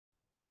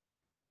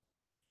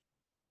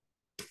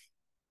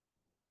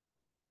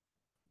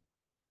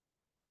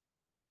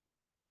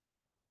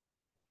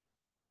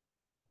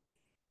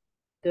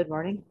Good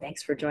morning.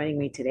 Thanks for joining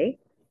me today.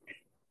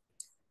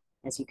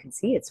 As you can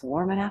see, it's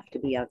warm enough to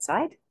be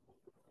outside.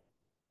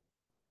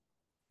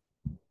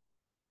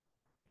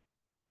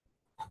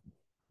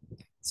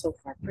 So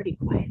far, pretty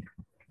quiet.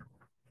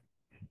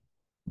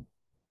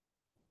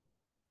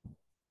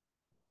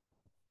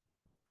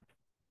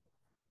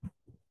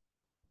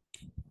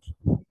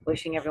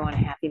 Wishing everyone a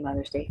happy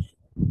Mother's Day.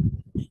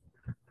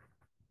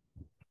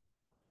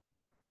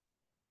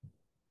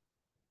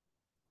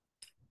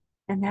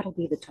 And that'll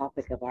be the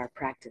topic of our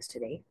practice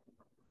today.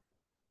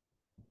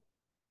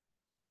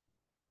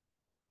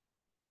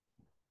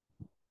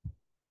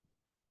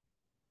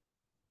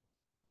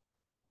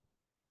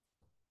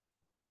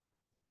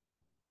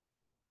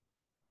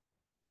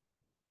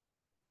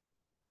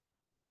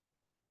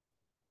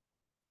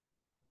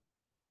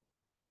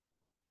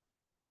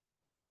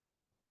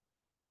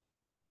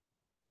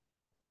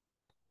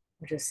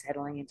 We're just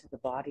settling into the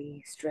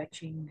body,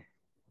 stretching.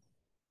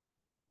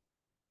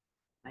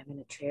 I'm in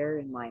a chair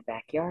in my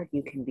backyard.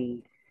 You can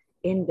be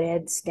in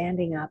bed,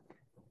 standing up,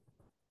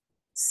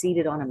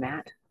 seated on a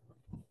mat,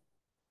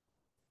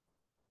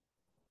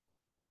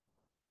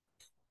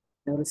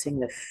 noticing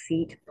the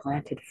feet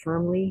planted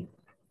firmly,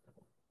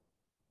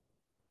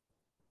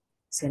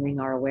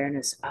 sending our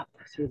awareness up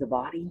through the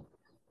body,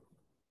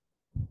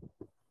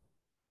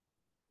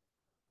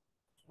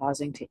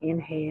 pausing to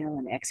inhale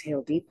and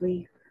exhale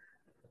deeply.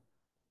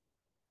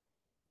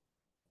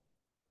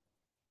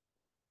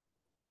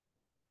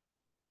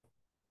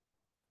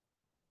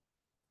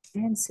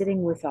 And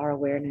sitting with our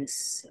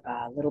awareness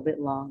a little bit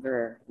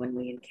longer when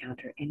we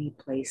encounter any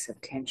place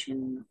of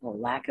tension or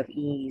lack of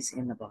ease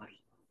in the body.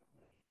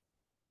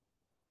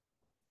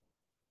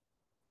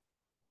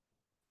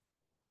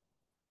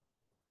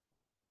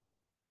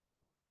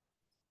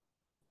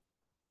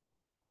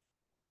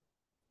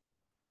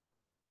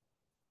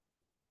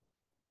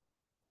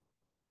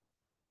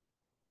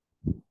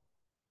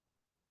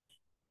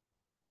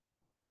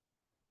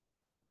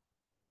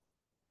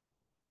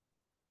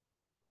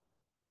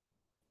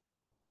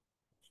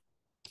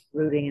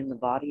 Rooting in the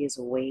body is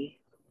a way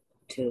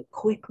to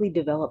quickly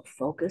develop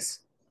focus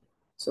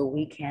so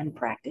we can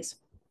practice.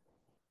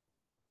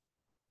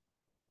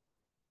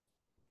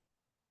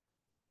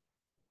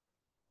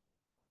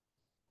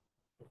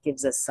 It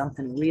gives us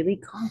something really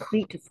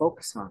concrete to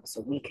focus on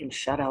so we can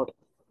shut out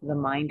the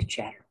mind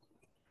chatter.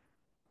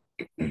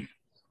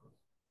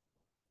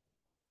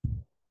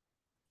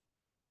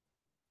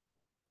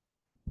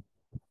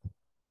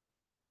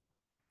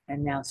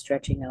 And now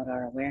stretching out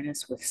our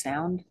awareness with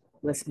sound,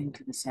 listening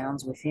to the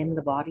sounds within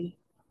the body.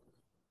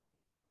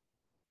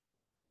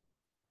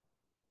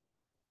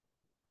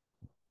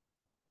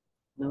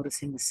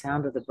 Noticing the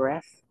sound of the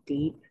breath,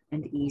 deep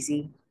and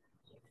easy.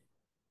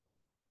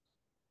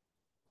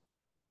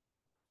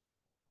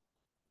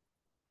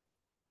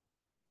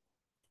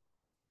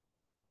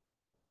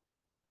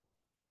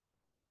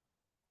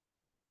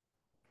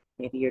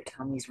 Maybe your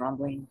tummy's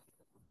rumbling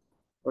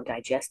or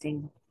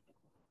digesting.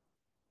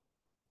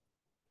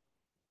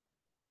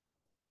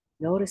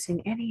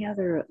 Noticing any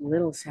other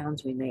little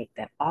sounds we make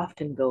that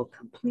often go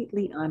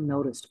completely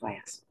unnoticed by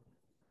us.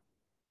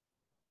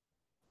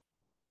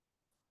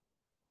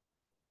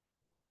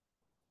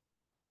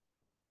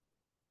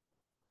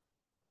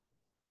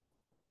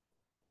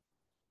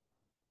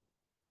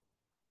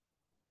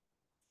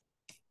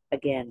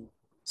 Again,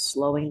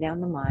 slowing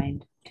down the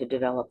mind to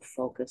develop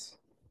focus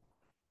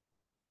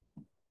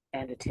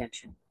and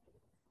attention.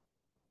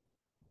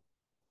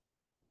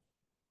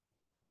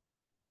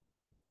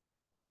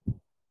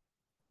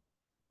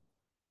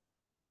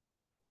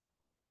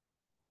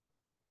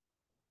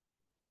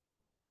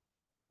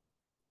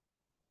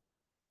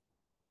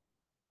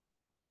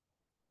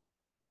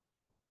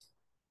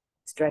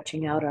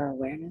 Stretching out our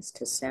awareness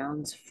to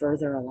sounds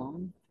further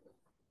along.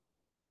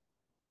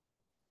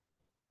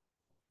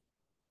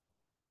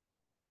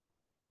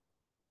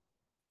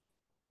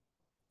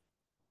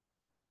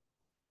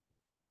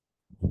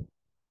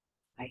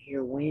 I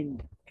hear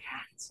wind,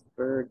 cats,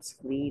 birds,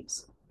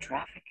 leaves,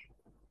 traffic.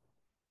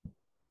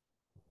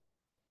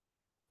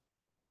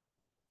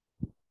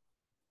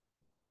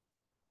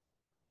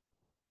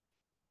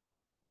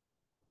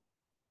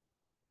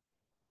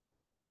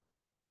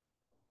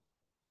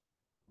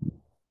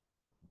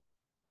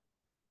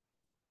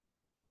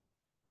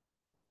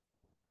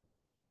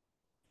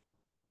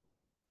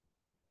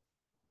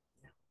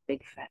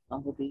 Big fat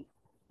bumblebee.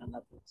 I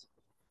love those.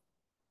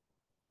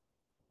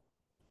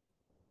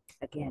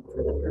 Again,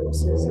 for the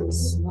purposes of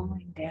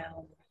slowing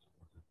down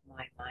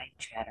my mind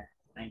chatter,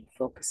 I'm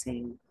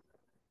focusing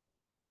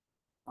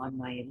on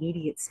my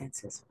immediate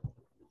senses.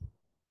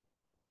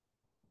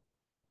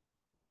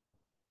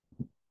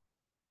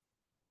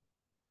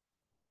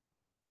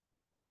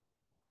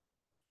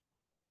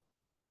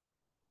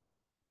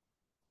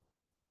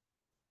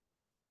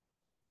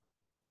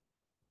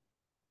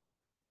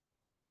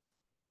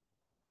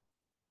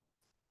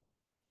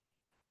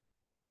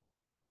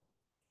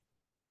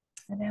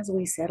 And as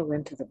we settle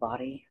into the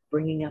body,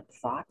 bringing up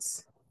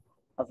thoughts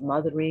of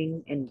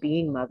mothering and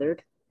being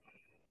mothered,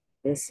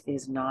 This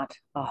is not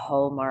a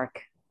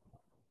Hallmark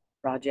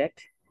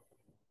project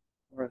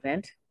or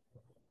event.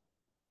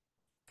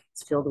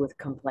 It's filled with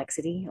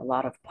complexity, a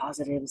lot of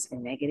positives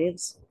and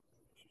negatives.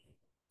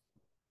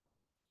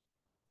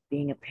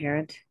 Being a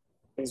parent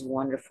is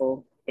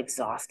wonderful,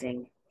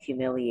 exhausting,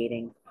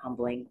 humiliating,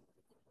 humbling.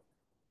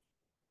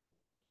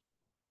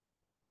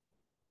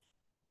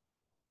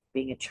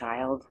 Being a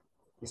child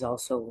is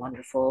also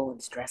wonderful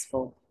and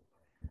stressful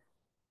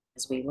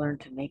as we learn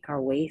to make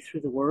our way through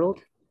the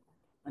world,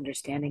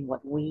 understanding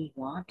what we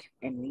want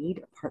and need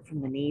apart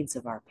from the needs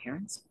of our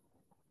parents.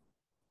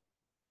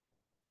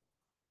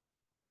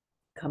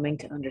 Coming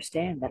to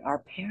understand that our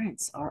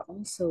parents are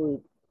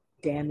also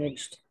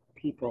damaged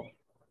people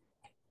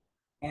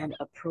and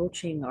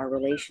approaching our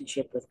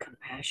relationship with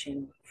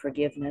compassion,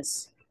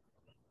 forgiveness,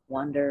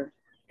 wonder,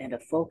 and a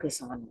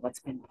focus on what's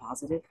been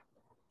positive.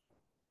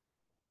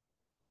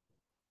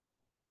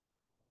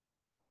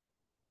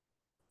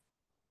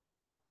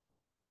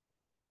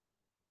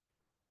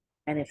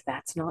 And if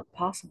that's not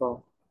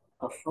possible,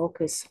 a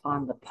focus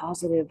on the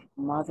positive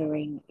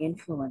mothering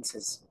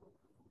influences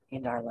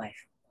in our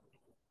life.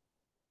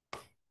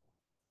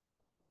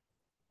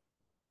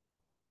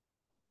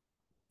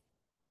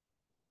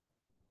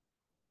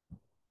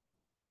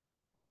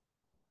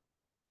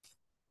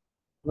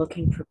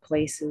 Looking for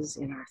places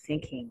in our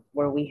thinking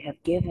where we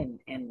have given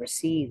and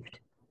received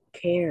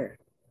care,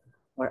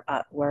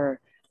 where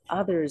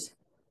others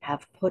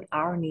have put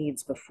our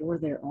needs before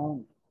their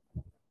own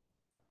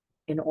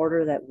in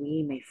order that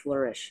we may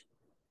flourish.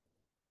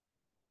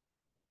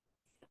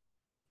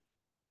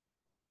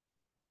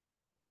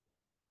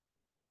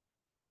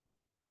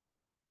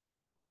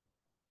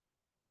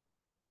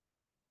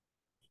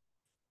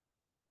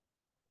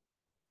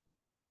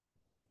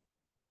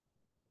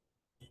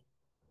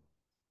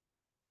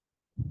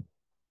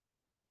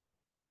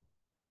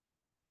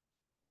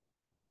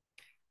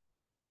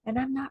 And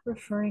I'm not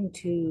referring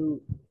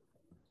to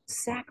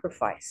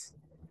sacrifice.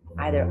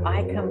 Either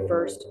I come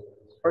first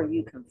or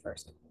you come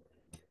first.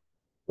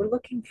 We're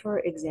looking for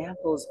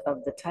examples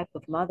of the type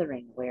of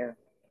mothering where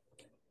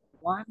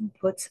one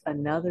puts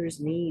another's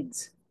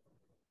needs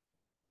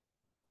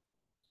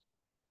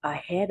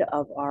ahead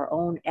of our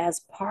own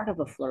as part of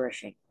a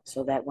flourishing,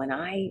 so that when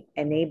I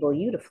enable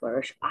you to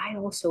flourish, I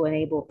also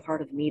enable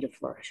part of me to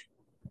flourish.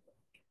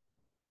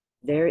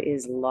 There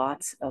is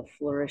lots of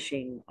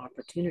flourishing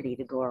opportunity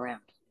to go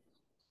around.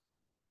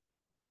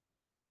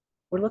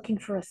 We're looking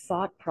for a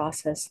thought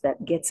process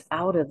that gets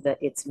out of the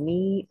it's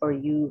me or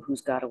you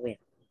who's got to win.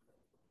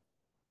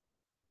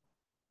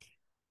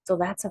 So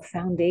that's a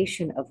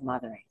foundation of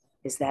mothering,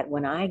 is that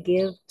when I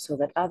give so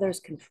that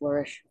others can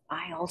flourish,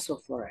 I also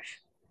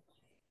flourish.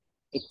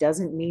 It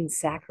doesn't mean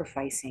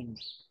sacrificing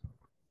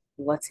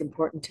what's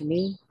important to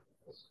me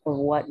or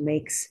what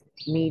makes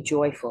me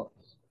joyful.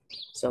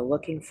 So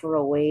looking for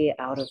a way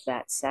out of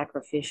that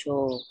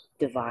sacrificial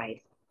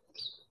divide.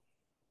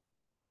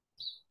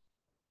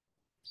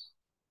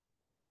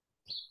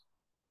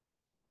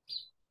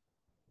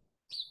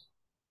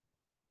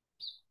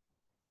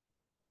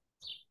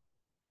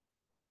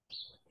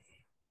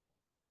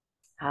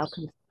 How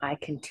can I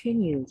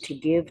continue to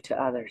give to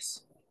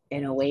others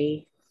in a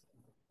way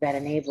that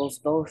enables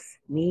both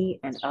me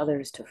and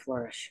others to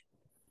flourish?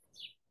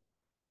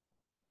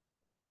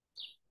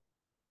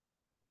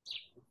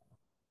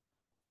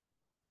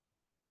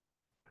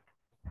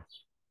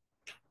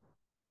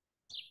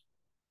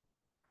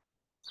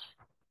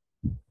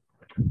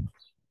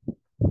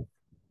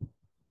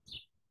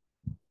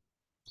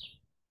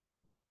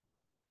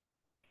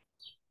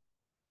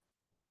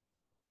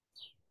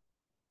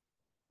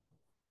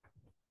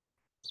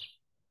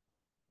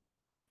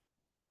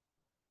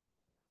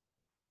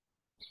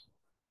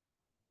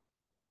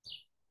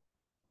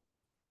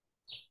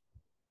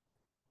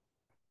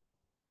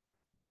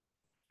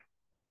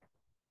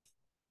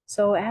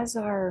 So as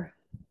our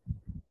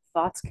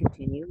thoughts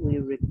continue,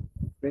 we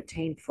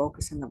retain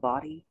focus in the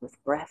body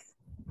with breath,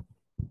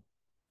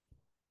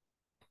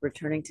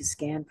 returning to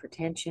scan for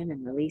tension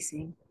and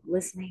releasing,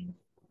 listening,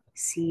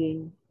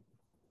 seeing,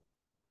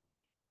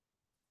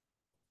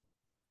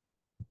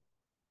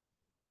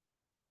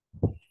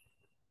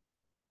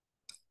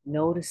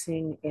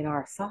 noticing in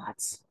our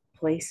thoughts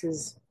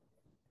places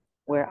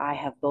where I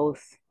have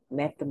both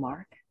met the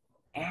mark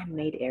and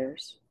made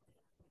errors,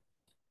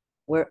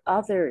 where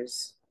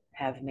others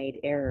have made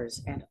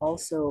errors and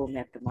also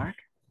met the mark,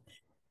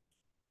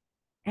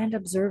 and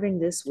observing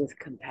this with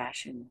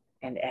compassion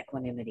and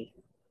equanimity.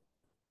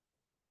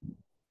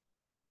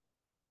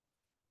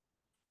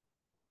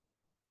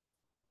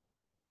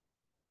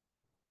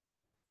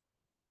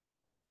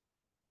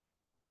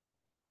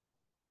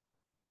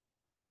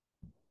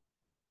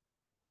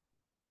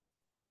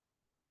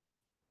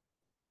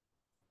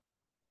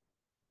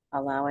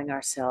 Allowing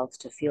ourselves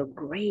to feel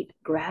great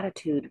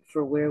gratitude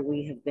for where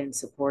we have been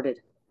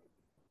supported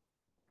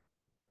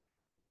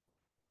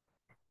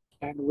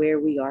and where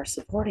we are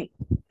supporting.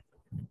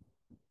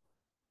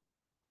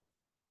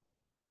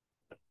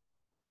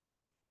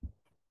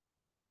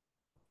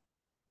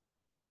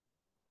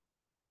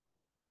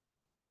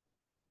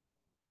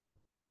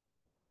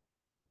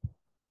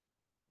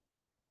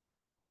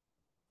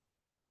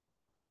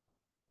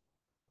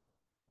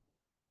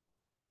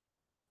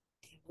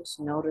 Just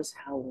notice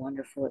how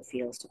wonderful it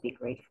feels to be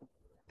grateful.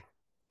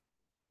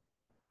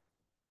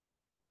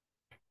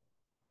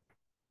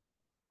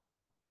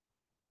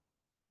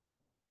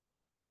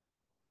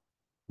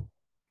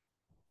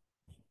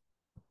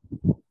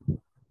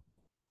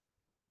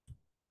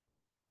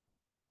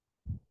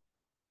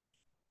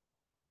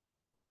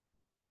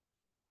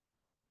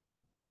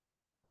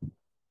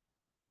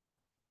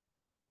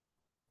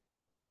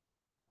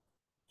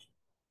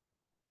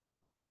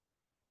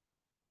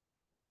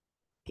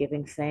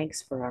 Giving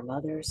thanks for our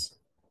mothers,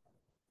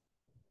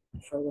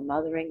 for the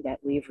mothering that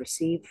we've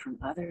received from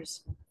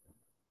others,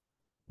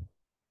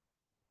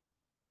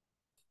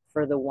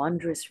 for the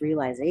wondrous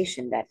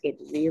realization that it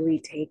really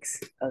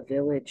takes a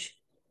village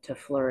to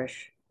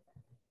flourish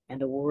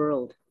and a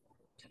world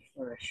to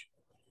flourish.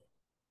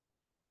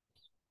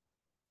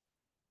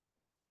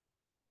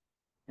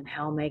 And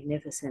how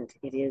magnificent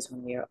it is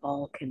when we are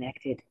all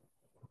connected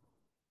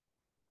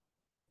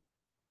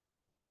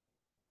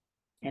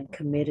and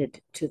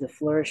committed to the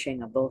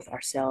flourishing of both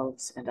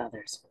ourselves and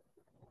others.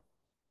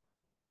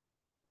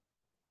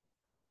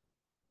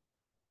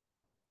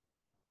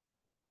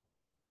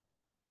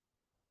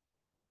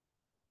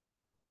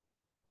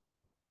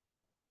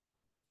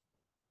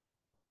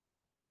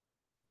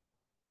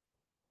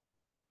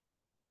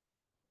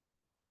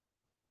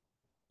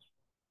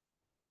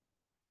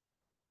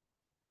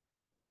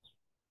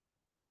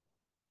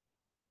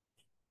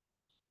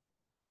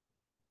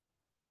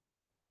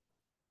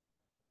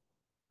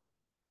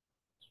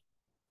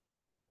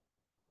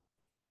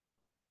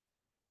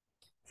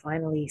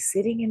 Finally,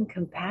 sitting in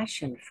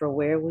compassion for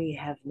where we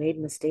have made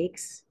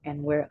mistakes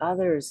and where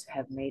others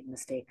have made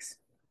mistakes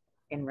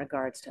in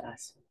regards to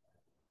us.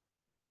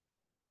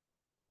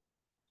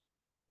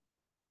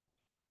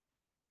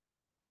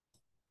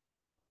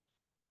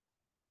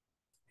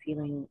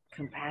 Feeling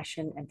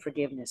compassion and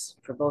forgiveness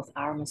for both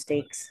our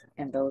mistakes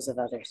and those of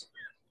others.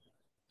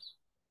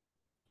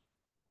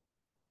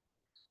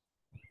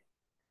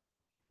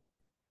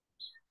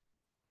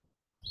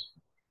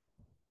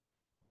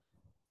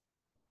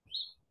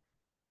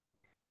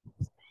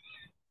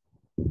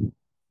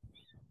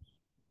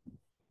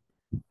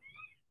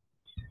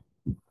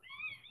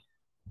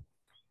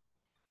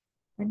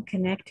 And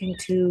connecting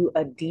to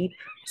a deep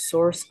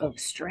source of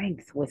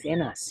strength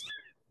within us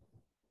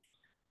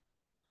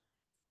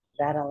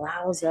that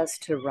allows us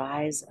to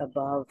rise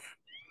above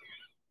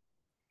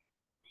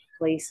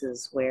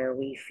places where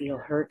we feel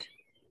hurt,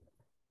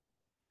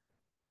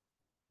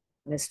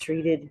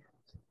 mistreated,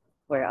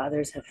 where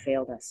others have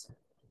failed us.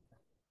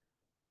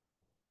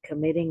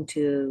 Committing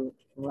to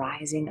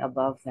rising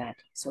above that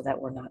so that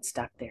we're not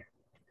stuck there,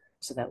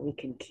 so that we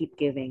can keep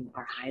giving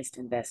our highest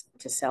and best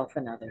to self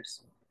and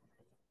others.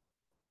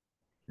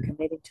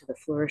 Committing to the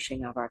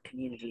flourishing of our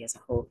community as a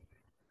whole.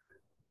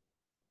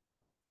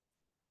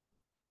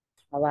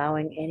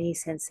 Allowing any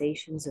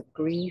sensations of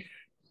grief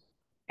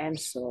and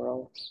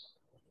sorrow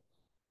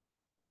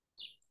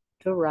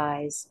to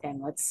rise,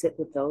 and let's sit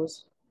with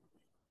those.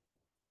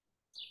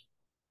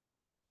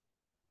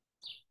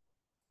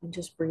 And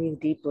just breathe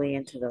deeply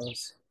into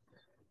those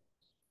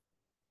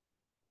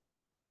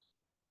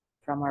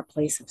from our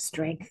place of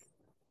strength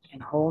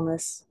and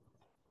wholeness.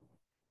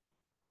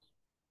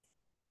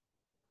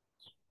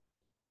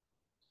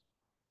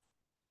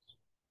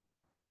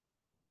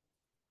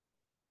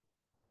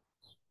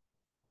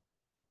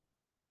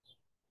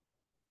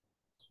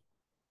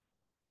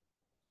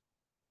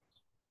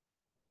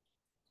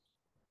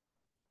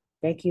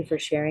 Thank you for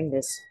sharing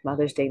this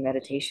Mother's Day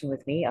meditation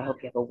with me. I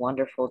hope you have a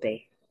wonderful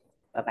day.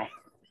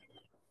 Bye-bye.